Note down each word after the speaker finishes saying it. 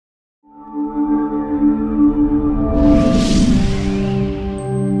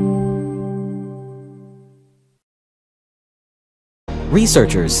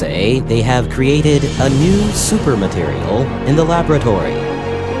Researchers say they have created a new super material in the laboratory.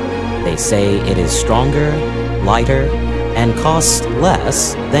 They say it is stronger, lighter, and costs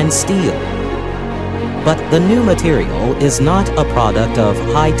less than steel. But the new material is not a product of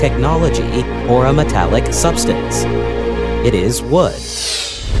high technology or a metallic substance. It is wood.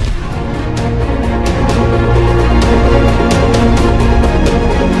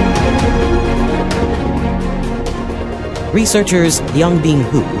 Researchers Yangbing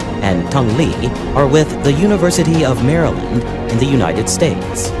Hu and Teng Li are with the University of Maryland in the United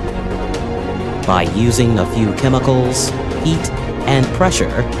States. By using a few chemicals, heat, and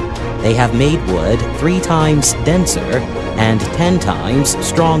pressure, they have made wood 3 times denser and 10 times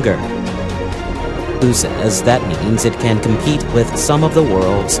stronger. Hu says that means it can compete with some of the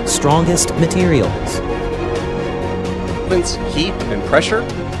world's strongest materials. Heat and pressure,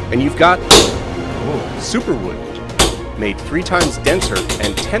 and you've got superwood, made 3 times denser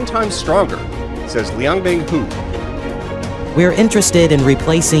and 10 times stronger, says Liangbing Hu. We're interested in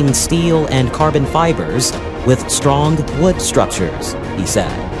replacing steel and carbon fibers with strong wood structures, he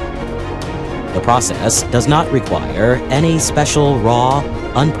said. The process does not require any special raw,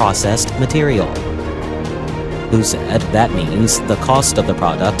 unprocessed material. Hu said that means the cost of the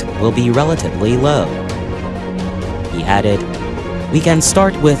product will be relatively low. He added, "We can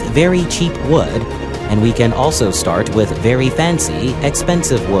start with very cheap wood, and we can also start with very fancy,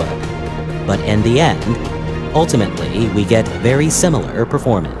 expensive wood. But in the end, ultimately, we get very similar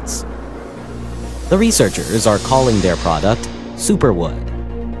performance." The researchers are calling their product superwood.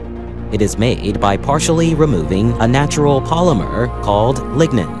 It is made by partially removing a natural polymer called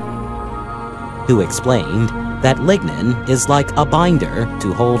lignin. Hu explained that lignin is like a binder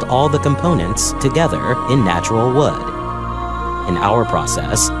to hold all the components together in natural wood. In our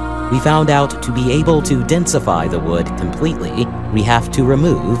process, we found out to be able to densify the wood completely, we have to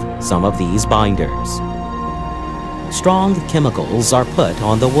remove some of these binders. Strong chemicals are put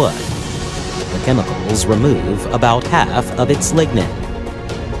on the wood. The chemicals remove about half of its lignin.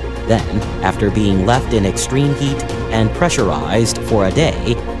 Then, after being left in extreme heat and pressurized for a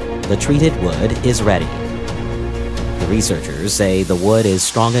day, the treated wood is ready. The researchers say the wood is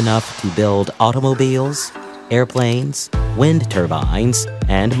strong enough to build automobiles, airplanes, wind turbines,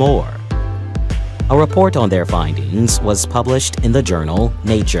 and more. A report on their findings was published in the journal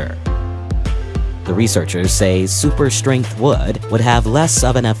Nature. The researchers say super-strength wood would have less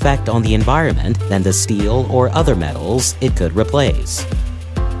of an effect on the environment than the steel or other metals it could replace.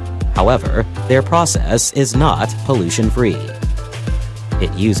 However, their process is not pollution-free.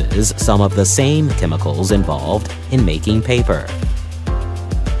 It uses some of the same chemicals involved in making paper.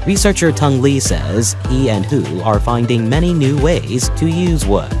 Researcher Teng Li says he and Hu are finding many new ways to use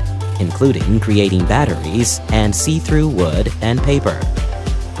wood, including creating batteries and see-through wood and paper.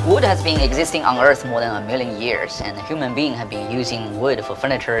 Wood has been existing on Earth more than 1 million years, and human beings have been using wood for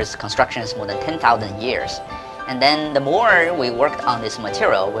furniture constructions more than 10,000 years. And then the more we worked on this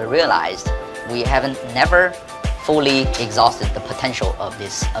material, we realized we haven't never fully exhausted the potential of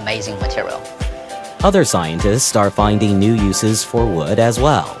this amazing material. Other scientists are finding new uses for wood as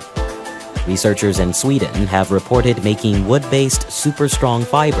well. Researchers in Sweden have reported making wood-based super-strong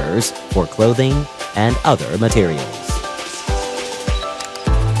fibers for clothing and other materials.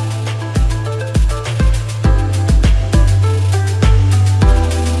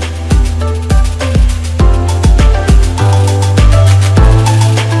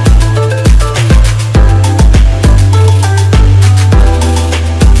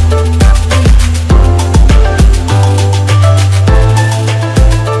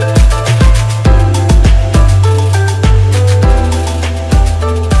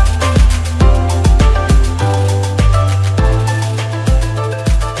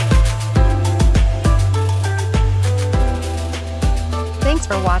 Thanks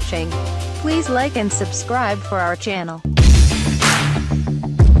for watching. Please like and subscribe for our channel.